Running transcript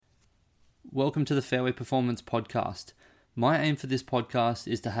welcome to the Fairway Performance Podcast. My aim for this podcast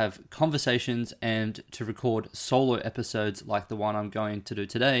is to have conversations and to record solo episodes like the one I'm going to do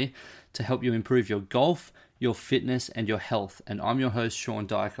today to help you improve your golf, your fitness, and your health. And I'm your host, Sean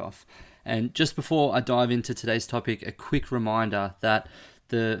Dykoff. And just before I dive into today's topic, a quick reminder that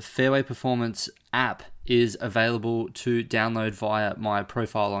the Fairway Performance app is available to download via my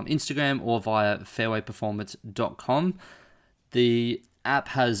profile on Instagram or via fairwayperformance.com. The app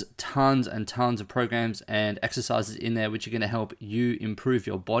has tons and tons of programs and exercises in there which are going to help you improve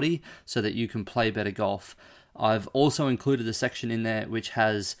your body so that you can play better golf. I've also included a section in there which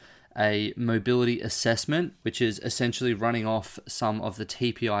has a mobility assessment, which is essentially running off some of the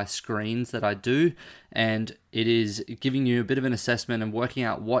TPI screens that I do, and it is giving you a bit of an assessment and working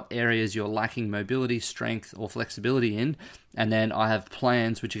out what areas you're lacking mobility, strength, or flexibility in, and then I have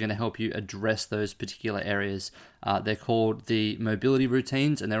plans which are going to help you address those particular areas. They're called the mobility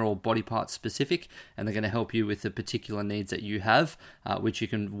routines, and they're all body part specific, and they're going to help you with the particular needs that you have, which you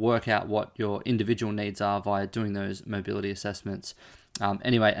can work out what your individual needs are via doing those mobility assessments.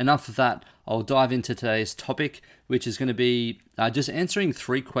 Anyway, enough of that. I'll dive into today's topic, which is going to be just answering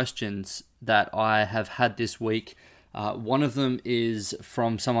 3 questions that I have had this week. One of them is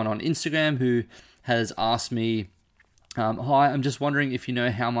from someone on Instagram who has asked me, hi, I'm just wondering if you know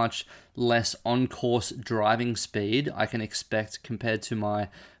how much less on-course driving speed I can expect compared to my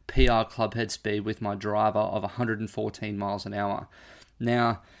PR clubhead speed with my driver of 114 miles an hour.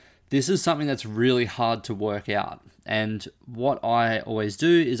 Now, this is something that's really hard to work out. And what I always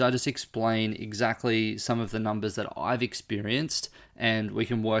do is I just explain exactly some of the numbers that I've experienced, and we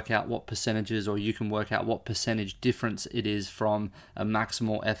can work out what percentages, or you can work out what percentage difference it is from a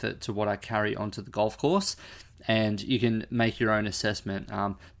maximal effort to what I carry onto the golf course. And you can make your own assessment.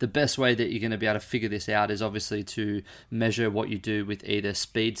 The best way that you're going to be able to figure this out is obviously to measure what you do with either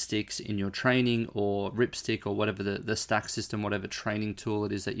speed sticks in your training or ripstick or whatever the stack system, whatever training tool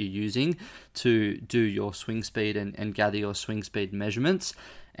it is that you're using to do your swing speed and gather your swing speed measurements.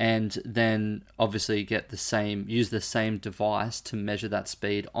 And then obviously use the same device to measure that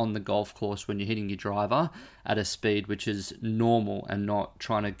speed on the golf course when you're hitting your driver at a speed which is normal and not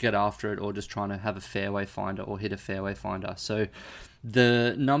trying to get after it or just trying to have a fairway finder or hit a fairway finder. So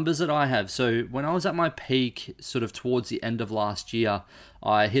the numbers that I have, so when I was at my peak sort of towards the end of last year,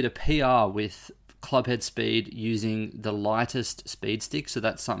 I hit a PR with clubhead speed using the lightest speed stick. So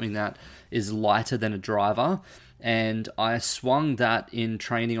that's something that is lighter than a driver. And I swung that in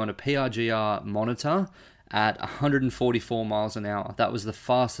training on a PRGR monitor at 144 miles an hour. That was the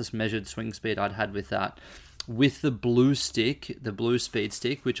fastest measured swing speed I'd had with that. With the blue stick, the blue speed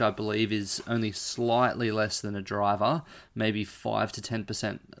stick, which I believe is only slightly less than a driver, maybe 5 to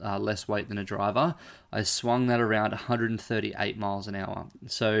 10% less weight than a driver, I swung that around 138 miles an hour.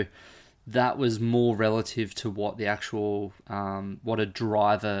 So that was more relative to what the actual, what a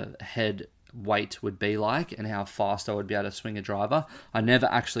driver head weight would be like and how fast I would be able to swing a driver. I never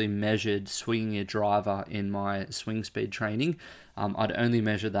actually measured swinging a driver in my swing speed training. I'd only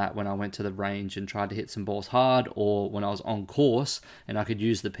measure that when I went to the range and tried to hit some balls hard, or when I was on course and I could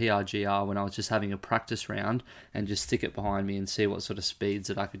use the PRGR when I was just having a practice round and just stick it behind me and see what sort of speeds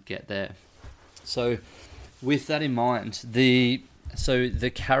that I could get there. So with that in mind, the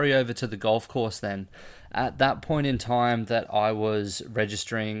carryover to the golf course then, at that point in time that I was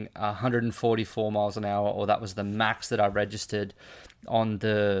registering 144 miles an hour, or that was the max that I registered on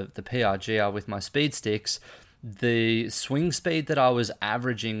the PRGR with my speed sticks, the swing speed that I was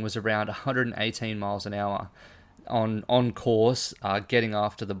averaging was around 118 miles an hour on course, getting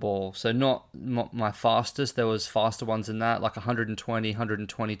after the ball. So not my fastest. There was faster ones than that, like 120,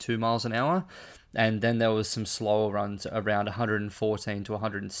 122 miles an hour. And then there was some slower runs around 114 to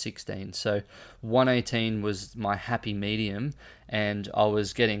 116. So 118 was my happy medium, and I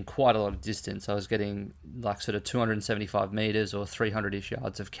was getting quite a lot of distance. I was getting like sort of 275 meters or 300-ish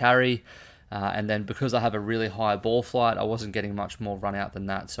yards of carry. And then because I have a really high ball flight, I wasn't getting much more run out than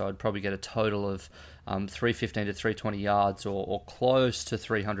that. So I'd probably get a total of 315 to 320 yards or close to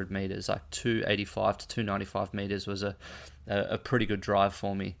 300 meters, like 285 to 295 meters was a pretty good drive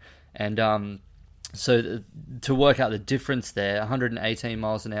for me. And so to work out the difference there, 118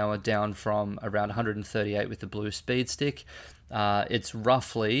 miles an hour down from around 138 with the blue speed stick, it's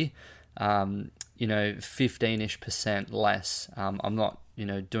roughly 15-ish% less. I'm not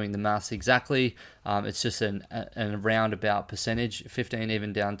doing the maths exactly. It's just an roundabout percentage, 15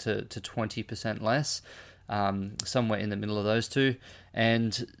 even down to 20% less. somewhere in the middle of those two.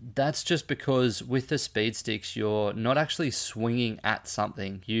 And that's just because with the speed sticks, you're not actually swinging at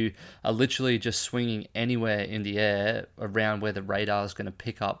something. You are literally just swinging anywhere in the air around where the radar is going to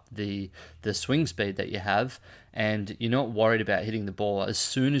pick up the swing speed that you have. And you're not worried about hitting the ball. As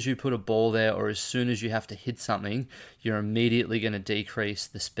soon as you put a ball there, or as soon as you have to hit something, you're immediately going to decrease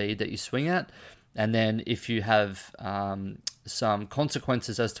the speed that you swing at. And then if you have some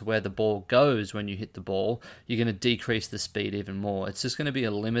consequences as to where the ball goes when you hit the ball, you're going to decrease the speed even more. It's just going to be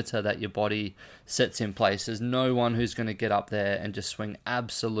a limiter that your body sets in place. There's no one who's going to get up there and just swing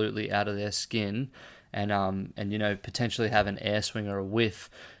absolutely out of their skin and potentially have an air swing or a whiff.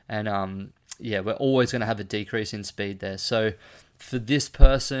 And we're always going to have a decrease in speed there. So for this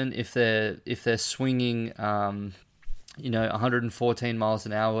person, if they're swinging 114 miles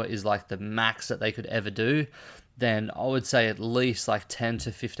an hour is like the max that they could ever do, then I would say at least like 10 to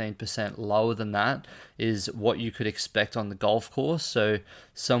 15% lower than that is what you could expect on the golf course. So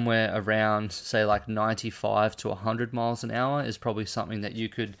somewhere around, say, like 95 to 100 miles an hour is probably something that you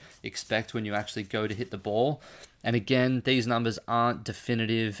could expect when you actually go to hit the ball. And again, these numbers aren't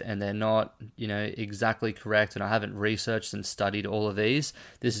definitive and they're not, exactly correct. And I haven't researched and studied all of these.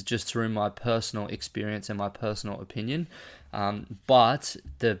 This is just through my personal experience and my personal opinion. But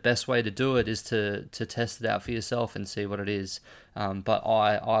the best way to do it is to test it out for yourself and see what it is. But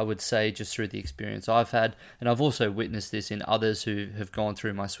I would say just through the experience I've had, and I've also witnessed this in others who have gone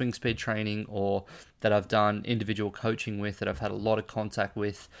through my swing speed training or that I've done individual coaching with, that I've had a lot of contact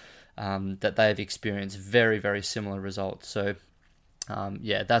with, that they have experienced very, very similar results. So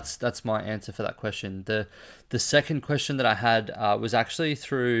that's my answer for that question. The second question that I had was actually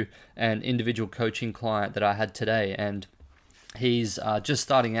through an individual coaching client that I had today, and he's just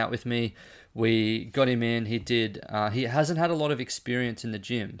starting out with me. We got him in. He hasn't had a lot of experience in the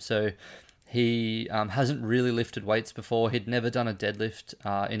gym, so he hasn't really lifted weights before. He'd never done a deadlift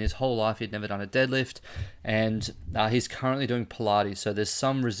in his whole life. He'd never done a deadlift, and he's currently doing Pilates. So there's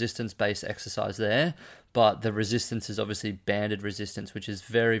some resistance-based exercise there, but the resistance is obviously banded resistance, which is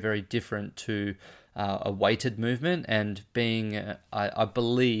very, very different to a weighted movement. And being, I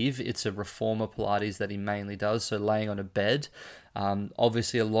believe it's a reformer Pilates that he mainly does, so laying on a bed.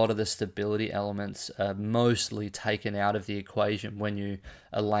 Obviously, a lot of the stability elements are mostly taken out of the equation when you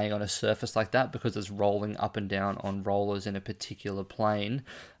are laying on a surface like that, because it's rolling up and down on rollers in a particular plane,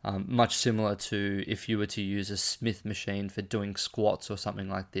 much similar to if you were to use a Smith machine for doing squats or something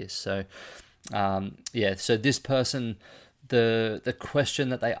like this. So, so this person, the question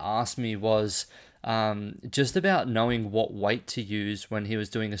that they asked me was just about knowing what weight to use when he was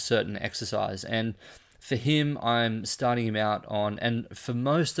doing a certain exercise. And for him, I'm starting him out on, and for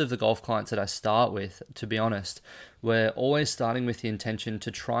most of the golf clients that I start with, to be honest, we're always starting with the intention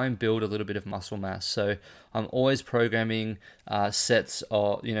to try and build a little bit of muscle mass. So I'm always programming sets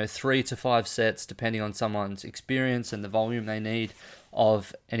of, 3 to 5 sets, depending on someone's experience and the volume they need,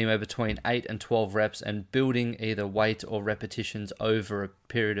 of anywhere between 8 and 12 reps, and building either weight or repetitions over a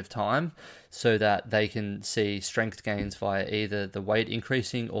period of time so that they can see strength gains via either the weight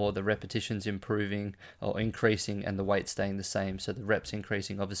increasing or the repetitions improving or increasing and the weight staying the same. So the reps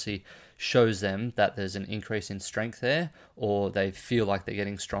increasing obviously shows them that there's an increase in strength there, or they feel like they're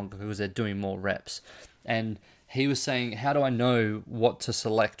getting stronger because they're doing more reps. And he was saying, how do I know what to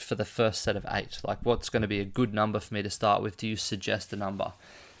select for the first set of 8? Like, what's going to be a good number for me to start with? Do you suggest a number?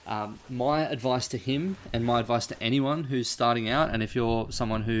 My advice to him, and my advice to anyone who's starting out, and if you're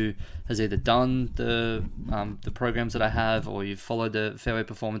someone who has either done the programs that I have, or you've followed the Fairway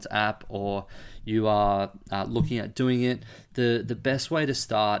Performance app, or you are looking at doing it, the best way to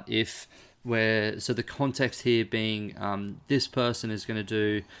start, so the context here being this person is going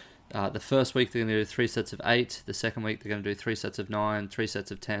to do the first week they're going to do 3 sets of 8. The second week they're going to do 3 sets of 9, 3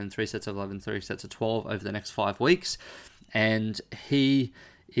 sets of 10, 3 sets of 11, 3 sets of 12 over the next 5 weeks. And he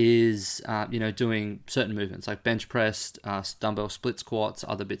is, doing certain movements like bench press, dumbbell split squats,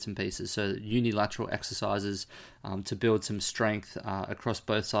 other bits and pieces. So unilateral exercises to build some strength across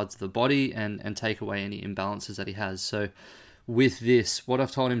both sides of the body and take away any imbalances that he has. So with this, what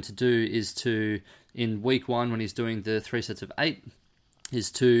I've told him to do is in week 1, when he's doing the 3 sets of 8, is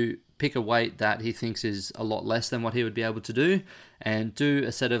to pick a weight that he thinks is a lot less than what he would be able to do, and do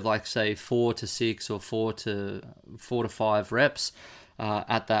a set of, like, say 4 to 6 or 4 to 5 reps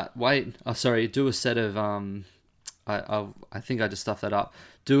at that weight. Do a set of I think I just stuffed that up.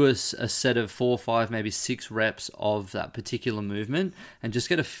 Do a set of 4, 5, maybe 6 reps of that particular movement and just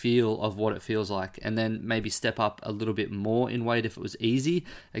get a feel of what it feels like. And then maybe step up a little bit more in weight if it was easy.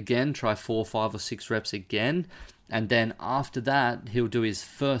 Again, try 4, 5, or 6 reps again. And then after that, he'll do his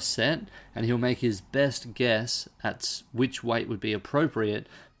first set and he'll make his best guess at which weight would be appropriate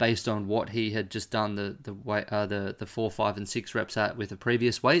based on what he had just done the 4, 5, and 6 reps at with the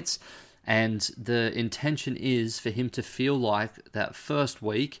previous weights. And the intention is for him to feel like that first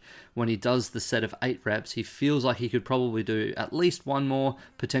week, when he does the set of 8 reps, he feels like he could probably do at least 1 more,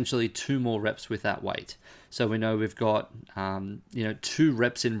 potentially 2 more reps with that weight. So we know we've got 2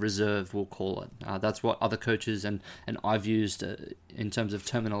 reps in reserve, we'll call it. That's what other coaches and I've used in terms of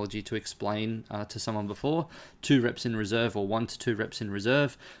terminology to explain to someone before. 2 reps in reserve, or 1 to 2 reps in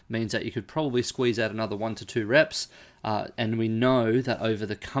reserve, means that you could probably squeeze out another 1 to 2 reps. And we know that over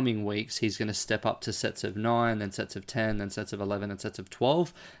the coming weeks, he's going to step up to sets of 9, then sets of 10, then sets of 11, and sets of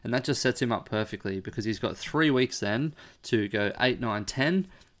 12. And that just sets him up perfectly, because he's got 3 weeks then to go 8, 9, 10,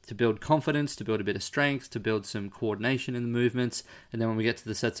 to build confidence, to build a bit of strength, to build some coordination in the movements. And then when we get to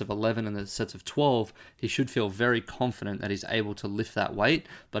the sets of 11 and the sets of 12, he should feel very confident that he's able to lift that weight,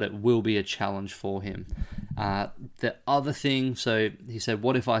 but it will be a challenge for him. The other thing, so he said,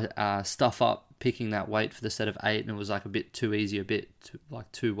 what if I stuff up picking that weight for the set of 8 and it was like a bit too easy, a bit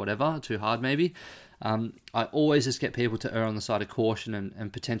too hard maybe? I always just get people to err on the side of caution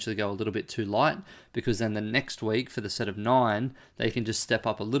and potentially go a little bit too light, because then the next week for the set of 9, they can just step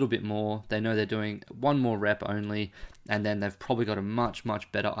up a little bit more. They know they're doing 1 more rep only, and then they've probably got a much,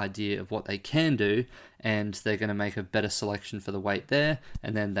 much better idea of what they can do, and they're going to make a better selection for the weight there.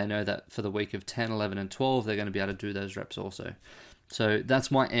 And then they know that for the week of 10, 11, and 12, they're going to be able to do those reps also. So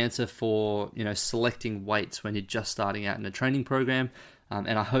that's my answer for selecting weights when you're just starting out in a training program.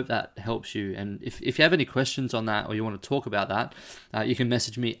 And I hope that helps you. And if you have any questions on that, or you want to talk about that, you can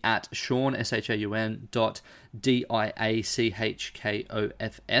message me at Shaun, ShaunDiakhkoff,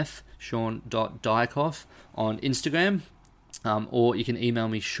 Shaun.Diakoff on Instagram. Or you can email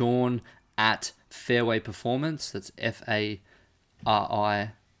me, Shaun at Fairway Performance. That's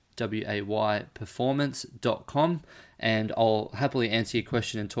FARIWAY performance.com. And I'll happily answer your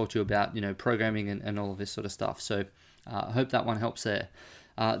question and talk to you about, programming and all of this sort of stuff. So I hope that one helps there.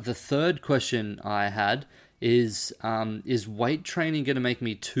 The third question I had is weight training going to make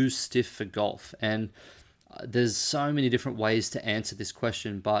me too stiff for golf? And there's so many different ways to answer this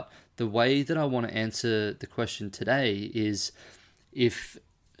question, but the way that I want to answer the question today is if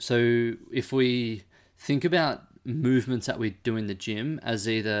we think about movements that we do in the gym as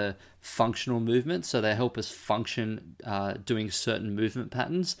either functional movements, so they help us function doing certain movement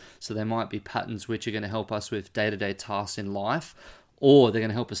patterns. So they might be patterns which are going to help us with day-to-day tasks in life, or they're going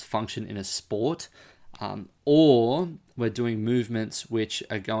to help us function in a sport, or we're doing movements which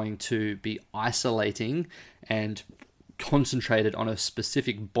are going to be isolating and concentrated on a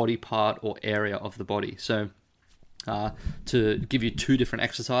specific body part or area of the body. So to give you 2 different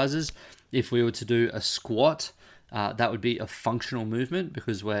exercises, if we were to do a squat, that would be a functional movement,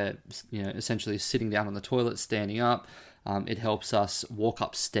 because we're essentially sitting down on the toilet, standing up. It helps us walk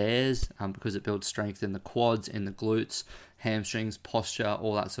upstairs because it builds strength in the quads, in the glutes, hamstrings, posture,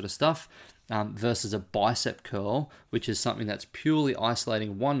 all that sort of stuff. Versus a bicep curl, which is something that's purely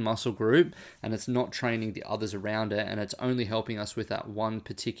isolating one muscle group, and it's not training the others around it, and it's only helping us with that one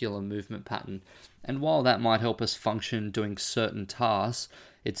particular movement pattern. And while that might help us function doing certain tasks,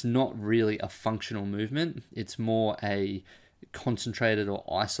 it's not really a functional movement. It's more a concentrated or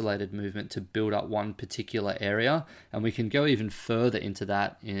isolated movement to build up one particular area. And we can go even further into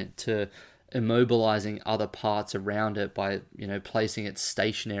that, to immobilizing other parts around it by placing it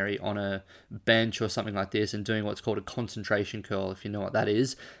stationary on a bench or something like this, and doing what's called a concentration curl, if you know what that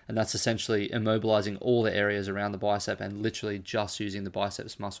is. And that's essentially immobilizing all the areas around the bicep and literally just using the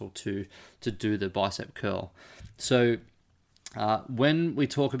biceps muscle to do the bicep curl. So when we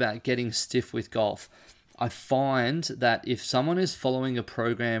talk about getting stiff with golf, I find that if someone is following a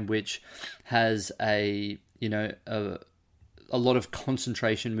program which has a lot of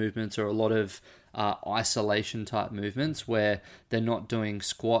concentration movements, or a lot of isolation type movements, where they're not doing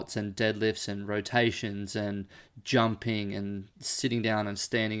squats and deadlifts and rotations and jumping and sitting down and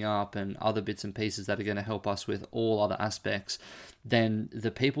standing up and other bits and pieces that are going to help us with all other aspects, then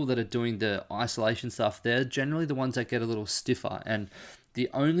the people that are doing the isolation stuff, they're generally the ones that get a little stiffer. And the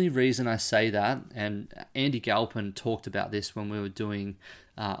only reason I say that, and Andy Galpin talked about this when we were doing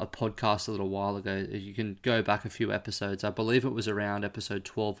a podcast a little while ago. You can go back a few episodes. I believe it was around episode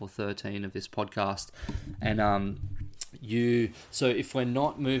 12 or 13 of this podcast. And So if we're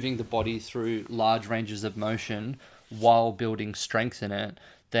not moving the body through large ranges of motion while building strength in it,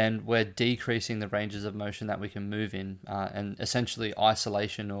 then we're decreasing the ranges of motion that we can move in. And essentially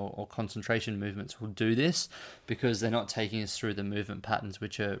isolation or concentration movements will do this because they're not taking us through the movement patterns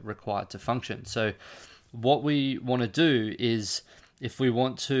which are required to function. So what we want to do is, if we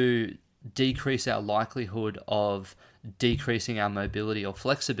want to decrease our likelihood of decreasing our mobility or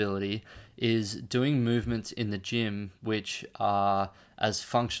flexibility, is doing movements in the gym which are as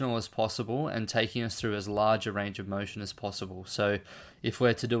functional as possible and taking us through as large a range of motion as possible. So if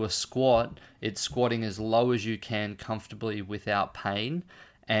we're to do a squat, it's squatting as low as you can comfortably without pain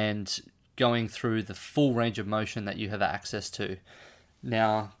and going through the full range of motion that you have access to.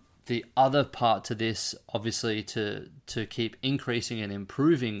 Now, the other part to this, obviously, to keep increasing and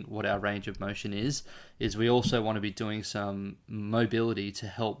improving what our range of motion is we also want to be doing some mobility to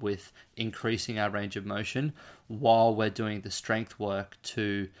help with increasing our range of motion while we're doing the strength work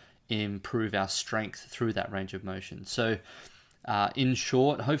to improve our strength through that range of motion. So in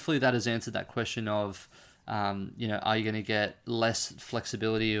short, hopefully that has answered that question of, are you going to get less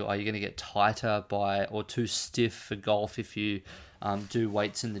flexibility, or are you going to get tighter or too stiff for golf if you do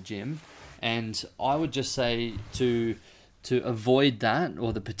weights in the gym? And I would just say to avoid that,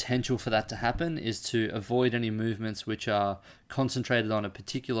 or the potential for that to happen, is to avoid any movements which are concentrated on a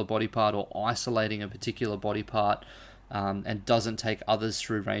particular body part or isolating a particular body part, and doesn't take others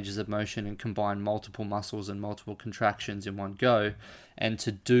through ranges of motion and combine multiple muscles and multiple contractions in one go, and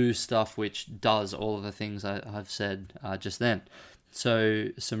to do stuff which does all of the things I've said just then. So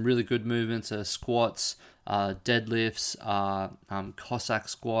some really good movements are squats, deadlifts, Cossack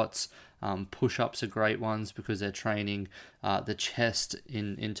squats. Push-ups are great ones because they're training the chest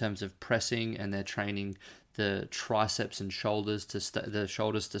in terms of pressing, and they're training the triceps and shoulders to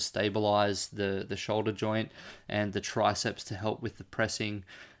stabilize the shoulder joint, and the triceps to help with the pressing.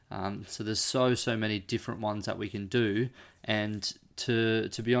 So there's so many different ones that we can do, and to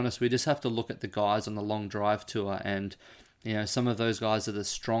be honest, we just have to look at the guys on the long drive tour, and some of those guys are the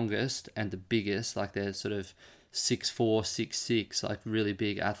strongest and the biggest, like they're sort of 6'4", 6'6", like really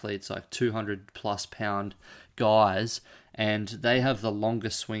big athletes, like 200 plus pound guys, and they have the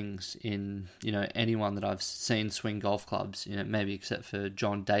longest swings in anyone that I've seen swing golf clubs, maybe except for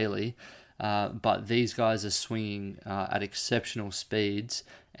John Daly, but these guys are swinging at exceptional speeds,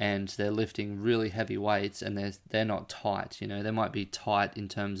 and they're lifting really heavy weights, and they're not tight. They might be tight in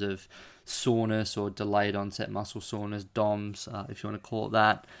terms of soreness or delayed onset muscle soreness, DOMS, if you want to call it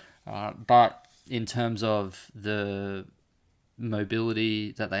that, but in terms of the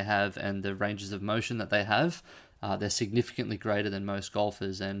mobility that they have and the ranges of motion that they have, they're significantly greater than most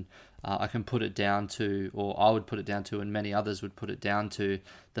golfers, and I can put it down to, or I would put it down to, and many others would put it down to,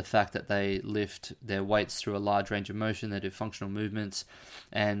 the fact that they lift their weights through a large range of motion, they do functional movements,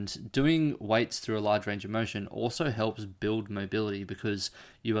 and doing weights through a large range of motion also helps build mobility because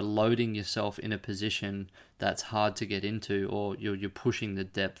you are loading yourself in a position that's hard to get into, or you're pushing the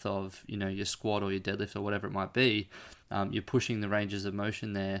depth of your squat or your deadlift or whatever it might be. You're pushing the ranges of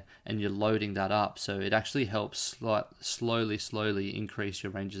motion there, and you're loading that up, so it actually helps slowly increase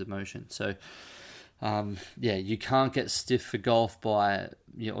your ranges of motion. So you can't get stiff for golf or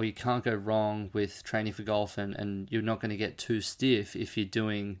you can't go wrong with training for golf, and you're not going to get too stiff if you're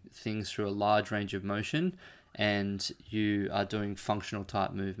doing things through a large range of motion and you are doing functional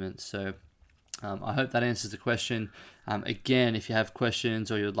type movements. So I hope that answers the question. Again, if you have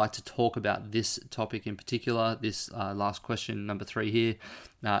questions or you would like to talk about this topic in particular, this last question, number 3 here,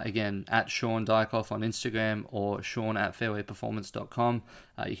 again, at Sean Dykoff on Instagram or sean@fairwayperformance.com.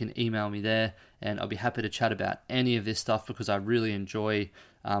 You can email me there, and I'll be happy to chat about any of this stuff because I really enjoy,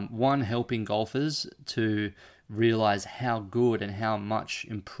 helping golfers to realize how good and how much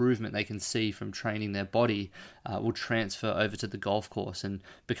improvement they can see from training their body will transfer over to the golf course, and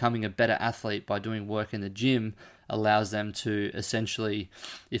becoming a better athlete by doing work in the gym allows them to essentially,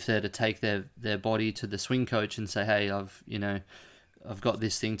 if they're to take their body to the swing coach and say, hey, I've got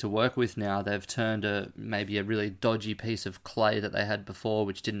this thing to work with now. They've turned maybe a really dodgy piece of clay that they had before,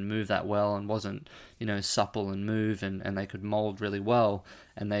 which didn't move that well and wasn't, supple and move, and they could mold really well.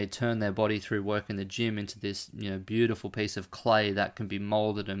 And they turn their body through work in the gym into this, beautiful piece of clay that can be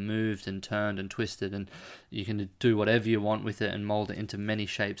molded and moved and turned and twisted. And you can do whatever you want with it and mold it into many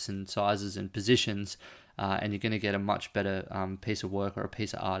shapes and sizes and positions. And you're going to get a much better piece of work or a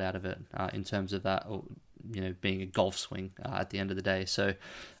piece of art out of it in terms of that, or being a golf swing at the end of the day. So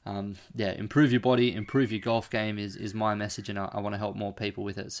improve your body, improve your golf game is my message, and I want to help more people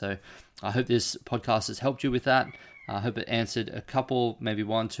with it. So I hope this podcast has helped you with that. I hope it answered a couple, maybe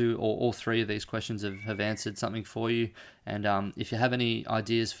one, two, or all three of these questions have answered something for you. And if you have any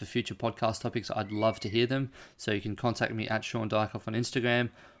ideas for future podcast topics, I'd love to hear them. So you can contact me at Sean Dykoff on Instagram,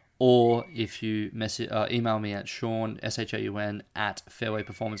 or if you email me at Sean, SHAUN,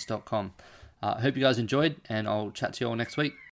 @fairwayperformance.com. I hope you guys enjoyed, and I'll chat to you all next week.